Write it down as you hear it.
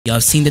Y'all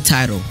have seen the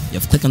title. Y'all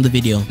have clicked on the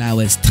video. Now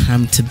it's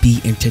time to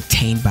be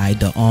entertained by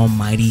the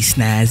almighty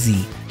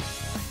Snazzy.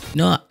 You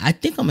know, I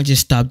think I'm gonna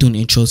just stop doing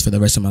intros for the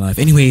rest of my life.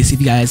 Anyways, if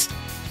you guys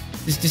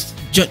just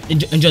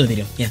enjoy the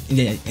video. Yeah,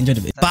 enjoy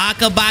the video.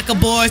 BAKA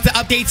boys, the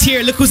updates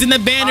here. Look who's in the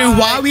banner.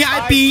 Why are we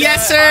hypey?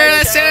 Yes sir,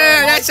 yes sir,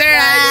 yes sir.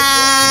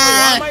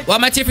 Why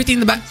am I tier 15 in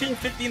the battle? Tier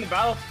 15 in the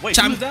battle. Wait,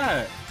 who's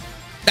that?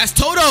 That's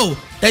Toto.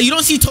 That you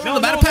don't see Toto in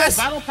the battle pass?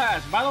 Battle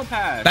pass. Battle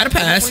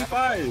pass.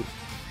 25.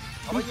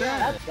 Who's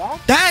that?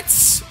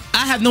 That's,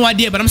 I have no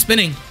idea, but I'm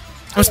spinning.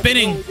 I'm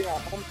spinning.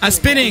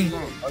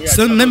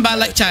 So then buy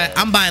like chat.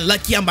 I'm buying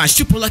lucky. I'm buying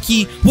super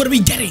lucky. What are we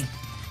getting?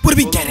 What are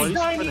we getting?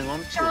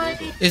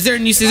 Is there a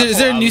new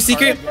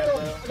secret?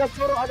 I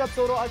got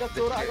Toto.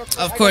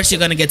 Of course you're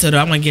gonna get Toto.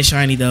 I'm gonna get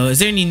shiny though. Is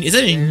there a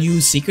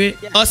new secret?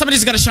 Oh, somebody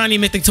just got a shiny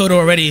mythic Toto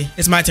already.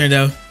 It's my turn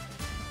though.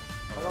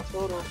 I got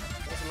Toto.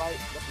 That's light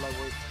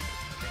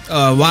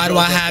work. Why do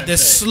I have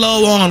this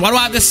slow on? Why do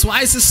I have this?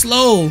 Why is this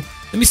slow?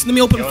 Let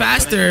me open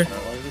faster.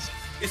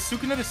 Is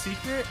Sukuna the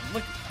secret?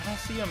 Look, I don't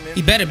see him.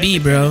 He better be,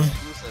 bro.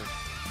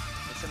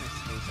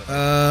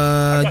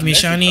 Give me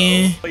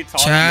shiny.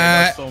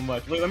 Chat. So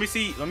much. Wait, let me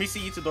see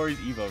Itadori's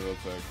Evo real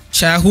quick.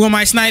 Chat, who am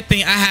I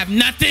sniping? I have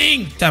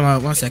nothing. Time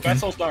out, 1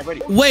 second.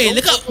 Wait,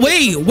 look up.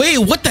 Wait,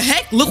 what the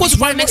heck? Look what's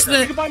right next to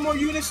the. You can buy more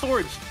unit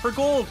storage for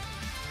gold.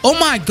 Oh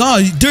my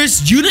god,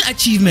 there's unit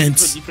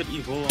achievements.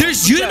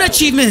 There's unit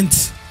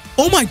achievements.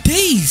 Oh my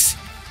days.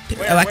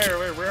 Where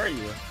are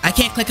you? I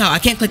can't click out. I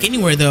can't click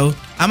anywhere though.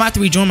 I'm about to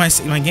rejoin my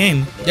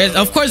game.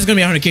 Of course, there's gonna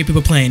be 100k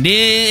people playing.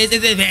 This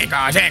is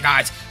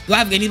Vanguards. Do I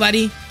have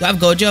anybody? Do I have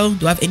Gojo?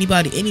 Do I have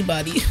anybody?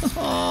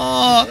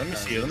 Oh. Let me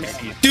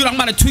see. Dude, I'm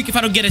about to tweak if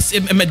I don't get a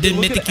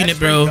mythic unit,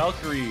 bro.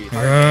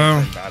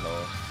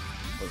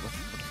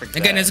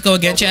 Again, let's go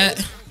again,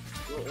 chat.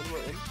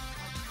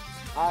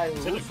 I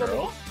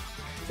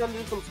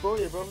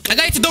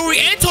got Itadori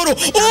and Toto.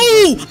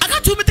 Oh, I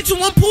got 2 mythics in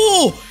 1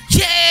 pool.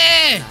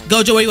 Yeah.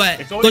 Gojo, where you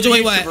at? Gojo,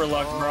 where you at?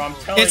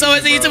 It's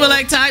always a YouTuber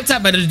like type,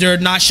 but they're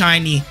not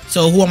shiny.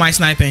 So who am I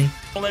sniping?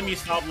 Don't let me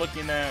stop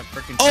looking at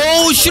freaking.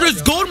 Oh,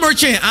 shooter's gold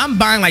merchant. I'm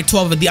buying like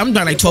 12 of these. I'm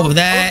buying like 12 of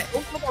that.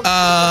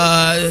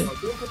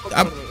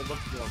 I'm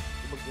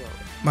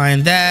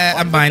buying that.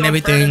 I'm buying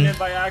everything.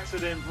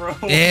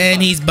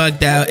 And he's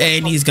bugged out.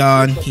 And he's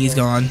gone. He's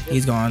gone.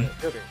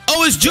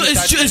 Oh, it's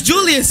Julius.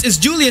 It's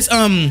Julius.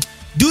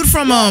 Dude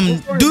from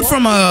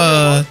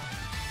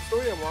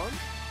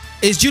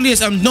It's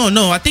Julius.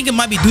 No. I think it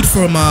might be dude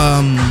from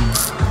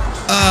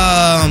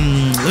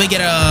let me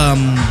get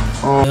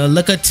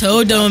look at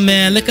Todo,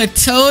 man. Look at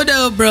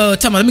Todo, bro.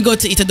 Tell me, let me go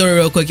to Itadori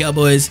real quick, y'all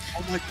boys.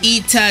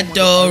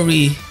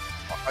 Itadori.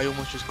 I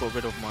almost just got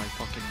rid of my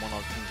fucking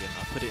monarch thing and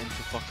I put it into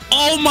fucking.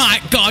 Oh my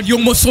god, you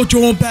almost sold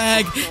your own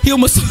bag. He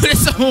almost sold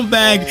his own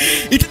bag.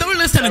 Itadori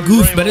looks kind of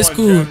goof, but it's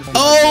cool.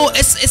 Oh,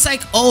 it's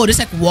like, oh, there's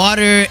like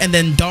water and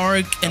then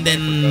dark and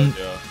then,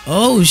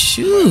 oh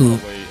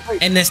shoot.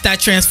 And then stat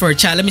transfer,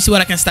 chat. Let me see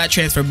what I can stat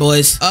transfer,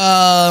 boys.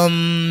 I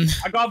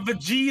got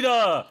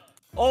Vegeta.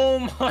 Oh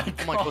my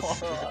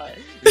god.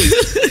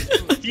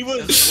 He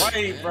was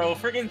right, bro.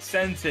 Freaking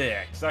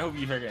Sentix. I hope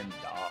you freaking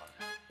die.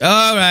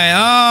 All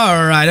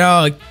right.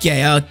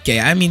 Okay.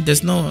 I mean,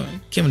 there's no. I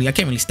can't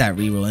really stat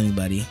reroll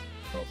anybody.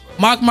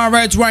 Mark my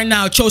words right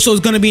now. Choso's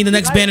gonna be in the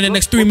next band in the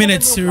next 3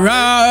 minutes.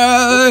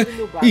 Right?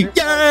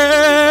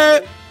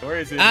 Yeah.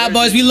 Alright,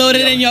 boys, we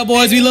loaded in, y'all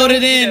boys. We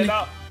loaded in.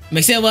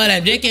 Mix it what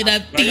up, drink it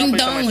up, ding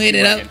dong, hit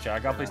it up.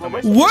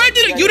 Where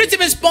did the units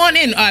even spawn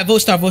in? Alright, vote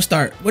start.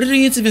 Where did the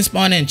units even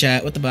spawn in,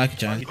 chat? What the BAKA,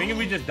 John? You think if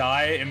we just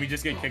die and we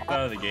just get kicked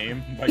out of the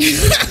game?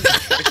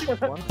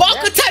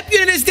 BAKA type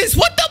unit is this?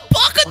 What the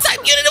BAKA type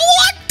unit?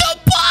 What the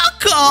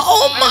BAKA?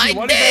 Oh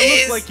my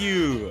days! Like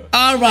you.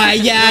 Alright,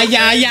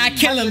 yeah.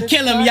 Kill him.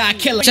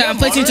 Chat, I'm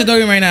playing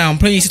Itadori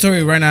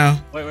right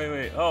now.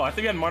 Wait. Oh, I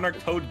think we had Monarch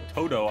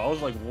Todo. I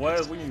was like,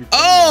 what?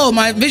 Oh,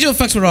 my visual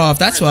effects were off.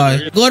 That's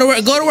why. Go to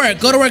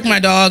work, my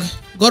dog.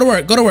 Go to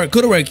work.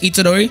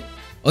 Itadori.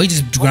 Oh, he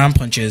just ground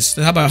punches.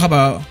 How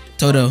about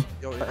Todo?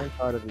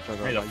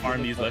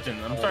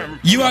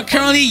 You are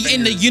currently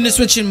in the unit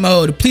switching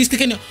mode. Please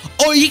click in.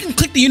 Oh, you can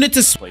click the unit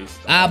to.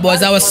 Boys,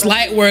 that was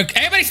slight work.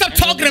 Everybody stop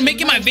talking and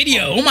making my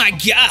video. Oh my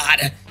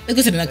god. Let's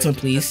go to the next one,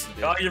 please.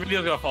 Your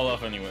video's gonna fall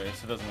off anyway,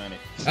 so it doesn't matter.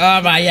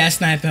 Alright, yeah,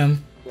 snipe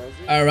him.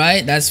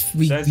 Alright,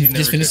 we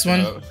just finished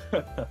one.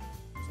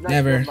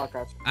 Never.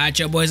 Alright,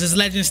 yo, boys, it's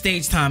legend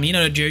stage time. You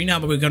know the drill. You know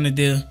what we're gonna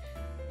do.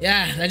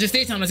 Yeah, legend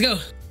stage time. Let's go.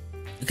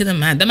 Look at the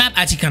map. The map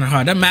actually kind of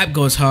hard. The map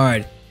goes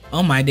hard.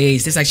 Oh my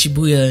days, this like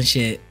Shibuya and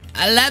shit.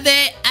 I love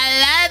it.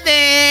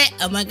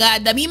 Oh my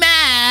god, dummy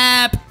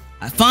map.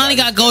 I finally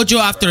got Gojo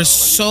after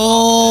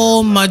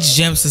so much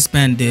gem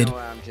suspended.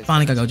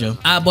 Finally got Gojo.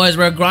 Alright, boys,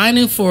 we're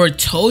grinding for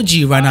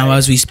Toji right now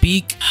as we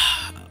speak.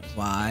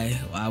 Why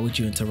would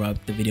you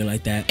interrupt the video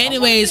like that?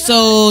 Anyway,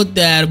 so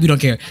that we don't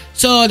care.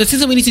 So the things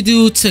that we need to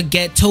do to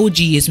get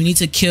Toji is we need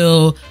to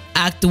kill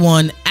Act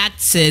 1, Act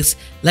 6,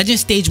 Legend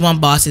Stage 1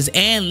 bosses,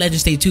 and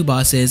Legend Stage 2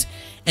 bosses.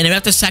 And then we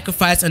have to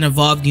sacrifice an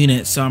evolved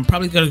unit. So I'm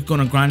probably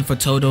gonna grind for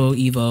Todo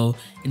Evo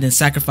and then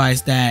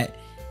sacrifice that.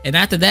 And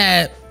after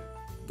that,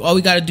 All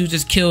we gotta do is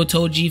just kill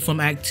Toji from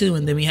Act 2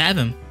 and then we have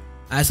him.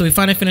 Alright, so we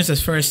finally finished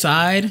this first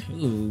side.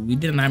 Ooh, we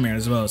did a nightmare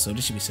as well, so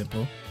this should be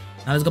simple.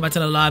 Now let's go back to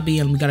the lobby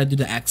and we gotta do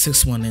the Act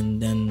 6 one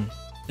and then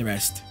the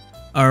rest.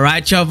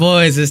 Alright, y'all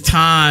boys, it's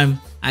time.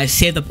 I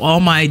saved up all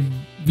my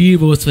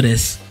rerolls for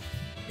this.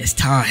 It's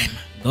time.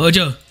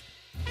 Gojo.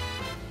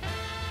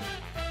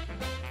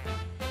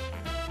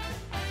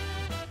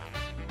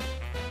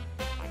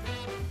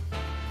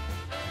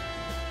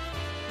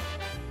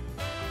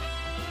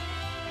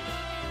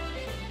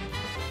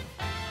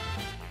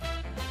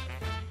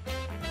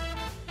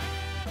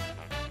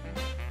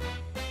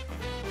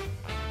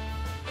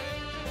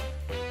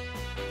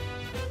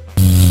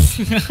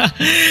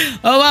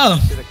 Oh wow.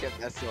 Should have kept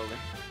that solo.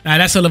 Alright,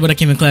 that's all about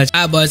came in clutch.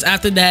 Alright, boys.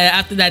 After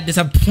that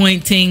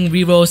disappointing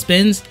reroll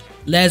spins,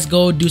 let's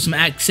go do some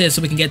Act 6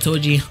 so we can get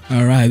Toji.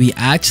 Alright, we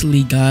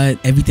actually got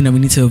everything that we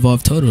need to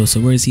evolve Toto. So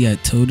where is he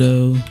at?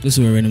 Toto. Let's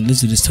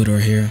do this Toto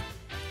right here.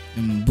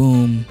 And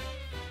boom.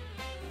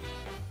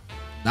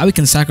 Now we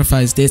can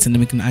sacrifice this and then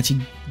we can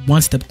actually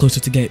one step closer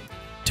to get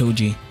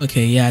Toji.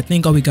 Okay, yeah, I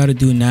think all we gotta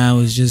do now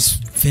is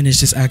just finish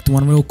this Act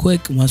 1 real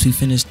quick. Once we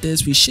finish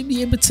this, we should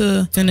be able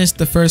to finish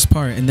the first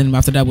part, and then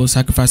after that we'll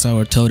sacrifice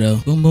our Toto.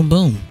 Boom, boom,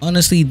 boom.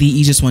 Honestly, the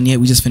easiest one yet.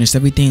 We just finished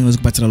everything. Let's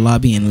go back to the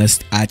lobby and let's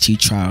actually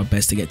try our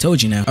best to get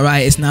Toji now.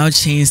 Alright, it's now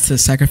changed to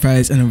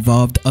sacrifice an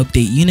evolved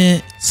update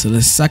unit. So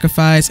let's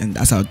sacrifice, and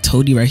that's our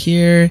Toji right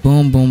here.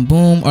 Boom, boom,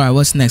 boom. Alright,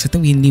 what's next? I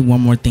think we need one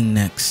more thing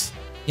next.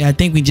 Yeah, I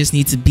think we just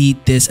need to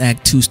beat this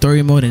Act 2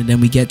 story mode and then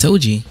we get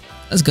Toji.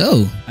 Let's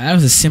go. That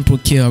was a simple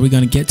kill. Are we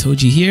gonna get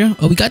Toji here?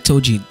 Oh, we got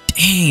Toji.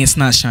 Dang, it's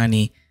not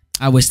shiny.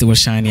 I wish it was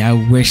shiny. I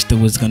wish it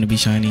was gonna be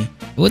shiny.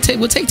 We'll take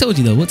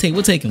Toji though. We'll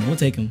take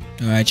him.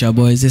 All right, y'all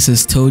boys. This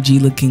is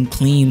Toji looking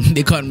clean.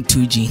 They called him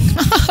 2G.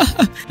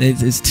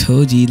 This is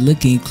Toji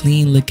looking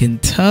clean, looking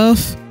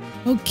tough.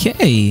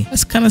 Okay,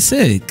 that's kind of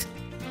sick.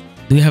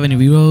 Do we have any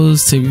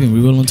rerolls to even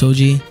reroll on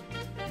Toji?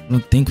 I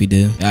don't think we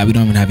do. We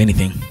don't even have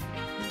anything.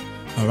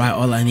 Alright,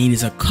 all I need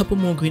is a couple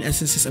more green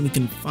essences and we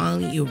can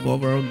finally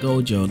evolve our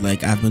Gojo.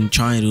 Like, I've been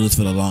trying to do this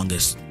for the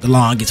longest. The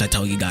longest, I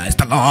tell you guys.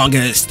 The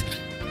longest!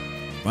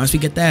 Once we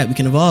get that, we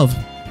can evolve.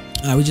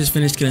 We just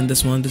finished getting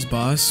this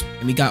boss.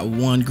 And we got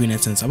one green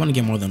essence. I want to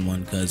get more than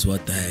one, because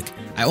what the heck.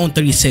 I own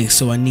 36,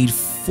 so I need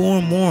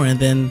 4 more and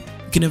then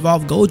we can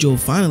evolve Gojo.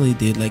 Finally,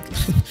 dude. Like,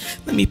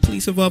 let me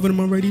please evolve him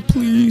already,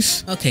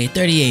 please. Okay,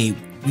 38.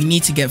 We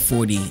need to get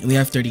 40, and we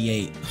have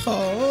 38.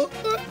 Oh,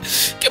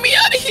 get me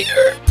out of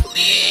here,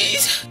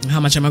 please. How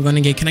much am I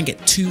gonna get? Can I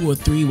get 2 or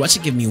 3? What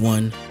should give me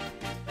 1?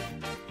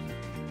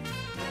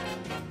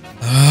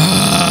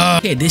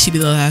 Okay, this should be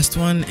the last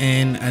one,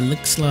 and it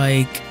looks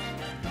like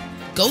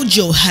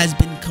Gojo has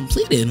been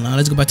completed. Now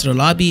let's go back to the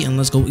lobby and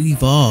let's go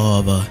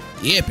evolve.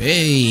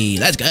 Yippee!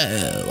 Let's go.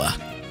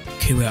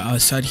 Okay, we're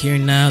outside here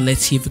now.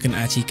 Let's see if we can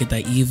actually get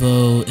that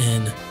evo,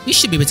 and we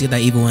should be able to get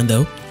that evo in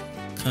though.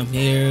 Come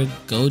here,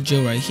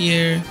 Gojo right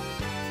here.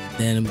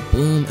 Then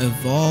boom,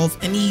 evolve,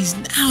 and he's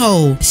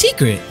now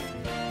secret.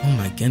 Oh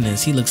my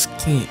goodness, he looks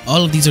clean.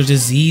 All of these are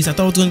just Z's. I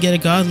thought I was gonna get a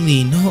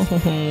godly. No,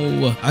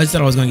 I just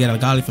thought I was gonna get a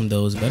godly from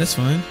those, but it's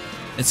fine.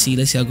 Let's see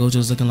how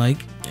Gojo's looking like.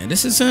 Yeah,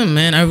 this is him,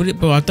 man. I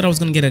thought I was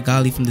gonna get a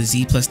godly from the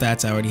Z plus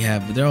stats I already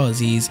have, but they're all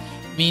Z's.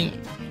 I mean,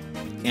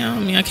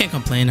 I can't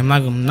complain. I'm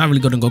not really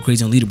gonna go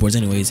crazy on leaderboards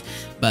anyways.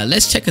 But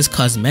let's check his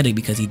cosmetic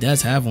because he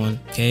does have one.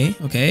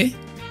 Okay.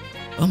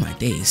 Oh my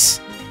days.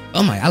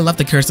 Oh my, I love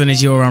the curse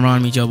energy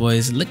around me, Joe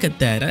boys. Look at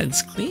that.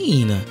 That's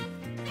clean.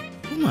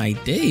 Oh my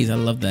days. I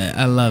love that.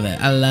 I love it.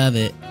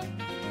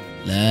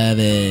 Love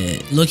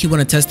it. Look, you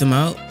want to test him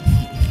out?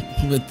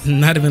 With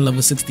not even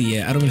level 60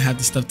 yet. I don't even have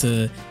the stuff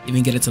to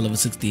even get it to level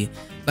 60.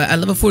 But at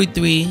level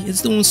 43,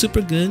 it's doing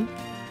super good.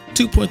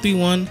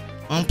 2.31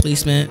 on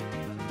placement.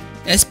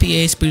 SPA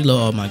is pretty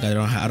low. Oh my god,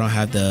 I don't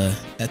have the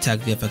attack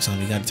VFX on.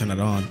 We gotta turn it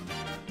on.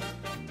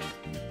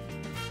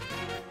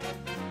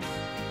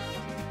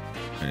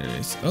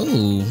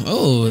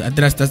 Oh,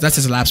 that's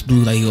his lapse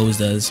blue like he always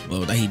does.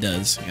 Well, that he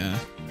does, yeah.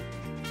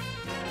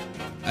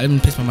 I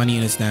didn't place my money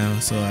units now,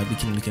 so we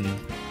can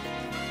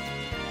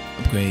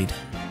upgrade.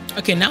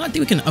 Okay, now I think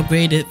we can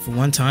upgrade it for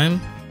one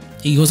time.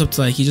 He goes up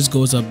to he just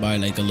goes up by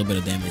like a little bit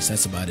of damage.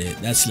 That's about it.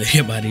 That's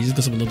literally about it. He just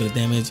goes up a little bit of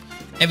damage.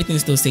 Everything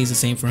still stays the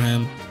same for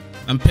him.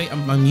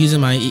 I'm using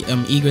my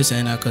egress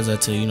and Akaza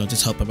to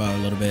just help him out a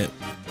little bit.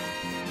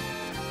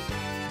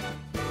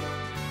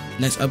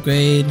 Next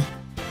upgrade.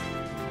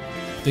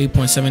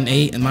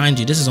 3.78, and mind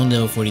you, this is only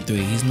level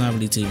 43. He's not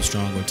really too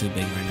strong or too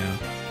big right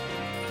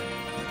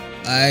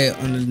now.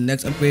 On the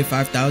next upgrade,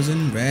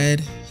 5,000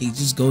 red. He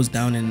just goes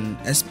down in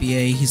SPA.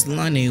 He's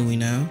line AoE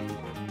now.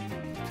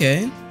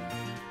 Okay.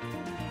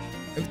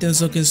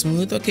 Everything's looking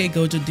smooth. Okay,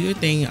 Gojo, do your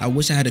thing. I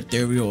wish I had a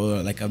ethereal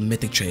or like a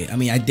mythic trait. I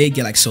mean, I did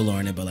get like solar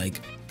on it, but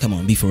like, come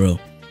on, be for real.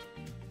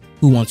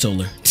 Who wants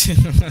solar?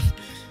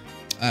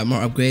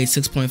 More upgrades,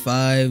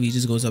 6.5. He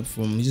just goes up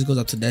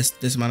to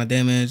this amount of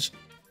damage.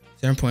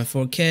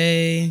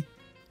 7.4k.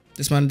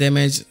 This amount of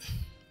damage.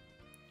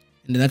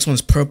 And the next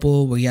one's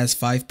purple, where he has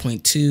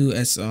 5.2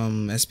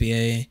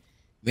 SPA.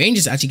 Range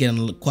is actually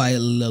getting quite a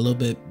little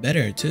bit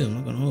better too. I'm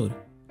not gonna hold.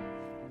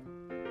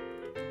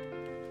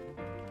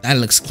 That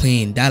looks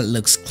clean. That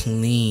looks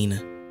clean.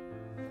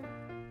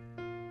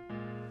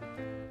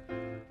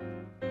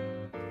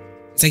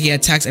 It's like he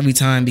attacks every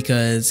time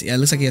because it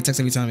looks like he attacks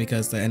every time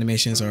because the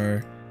animations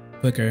are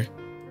quicker.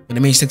 But the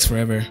animation takes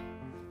forever.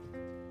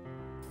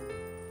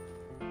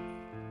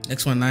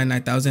 Next one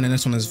 99,000 and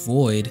next one is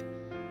Void,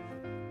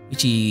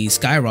 which he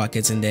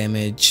skyrockets in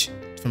damage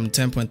from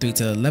 10.3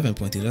 to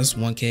 11.3. That's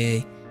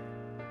 1k.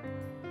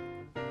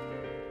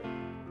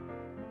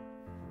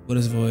 What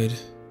is Void?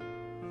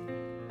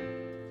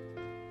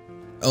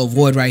 Oh,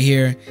 Void right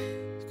here.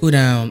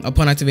 Cooldown.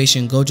 Upon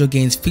activation, Gojo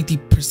gains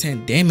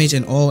 50% damage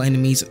and all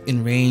enemies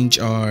in range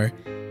are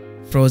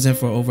frozen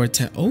for over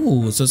 10.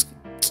 Oh, so it's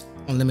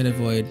unlimited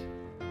Void.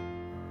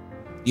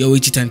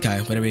 Yoichi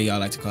Tenkai, whatever y'all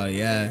like to call it.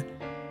 Yeah.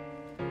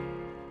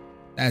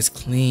 That's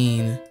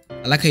clean.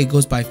 I like how it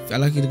goes by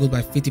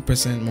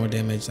 50% more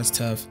damage. That's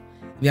tough.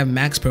 We have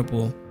Max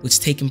Purple, which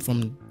take him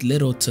from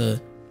little to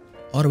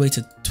all the way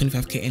to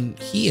 25k, and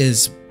he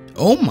is,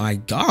 oh my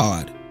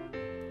god.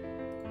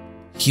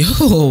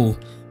 Yo,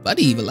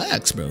 buddy,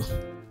 relax, bro.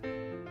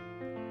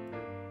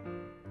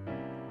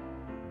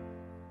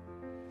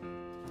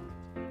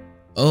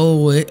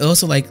 Oh, it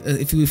also, like,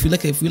 if we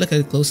look at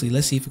it closely,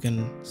 let's see if we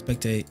can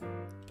spectate.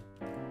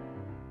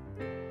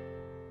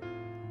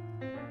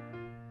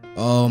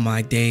 Oh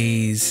my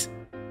days.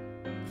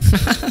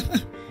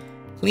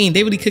 Clean.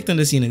 They really cooked on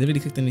this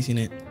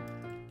unit.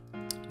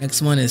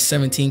 Next one is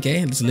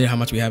 17k. Let's look at how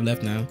much we have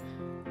left now.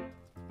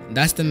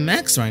 That's the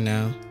max right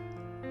now.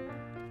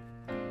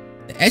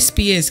 The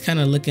SPA is kind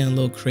of looking a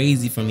little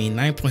crazy for me.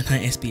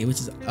 9.9 SPA,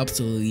 which is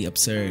absolutely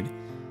absurd.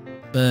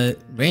 But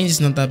range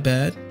is not that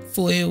bad.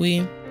 Full AoE.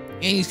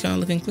 And he's kind of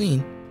looking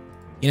clean.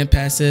 Unit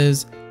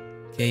passives.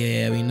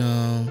 Okay, yeah, we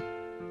know.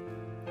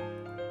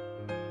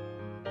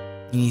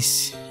 He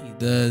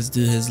does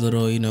do his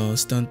little, you know,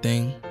 stunt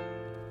thing.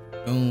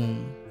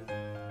 Boom.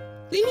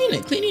 Clean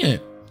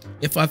unit.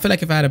 If I feel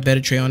like if I had a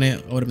better tray on it,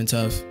 it would have been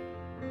tough.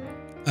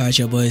 Alright,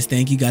 y'all boys,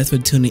 thank you guys for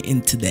tuning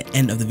in to the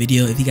end of the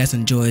video. If you guys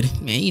enjoyed,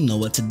 man, you know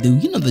what to do.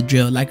 You know the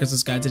drill. Like or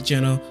subscribe to the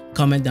channel.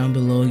 Comment down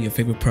below your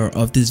favorite part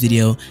of this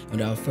video. And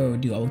without further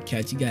ado, I will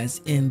catch you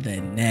guys in the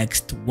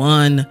next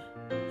one.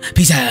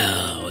 Peace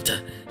out,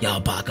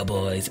 y'all BAKA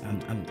boys.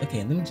 Okay,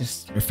 let me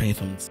just refrain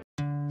from this.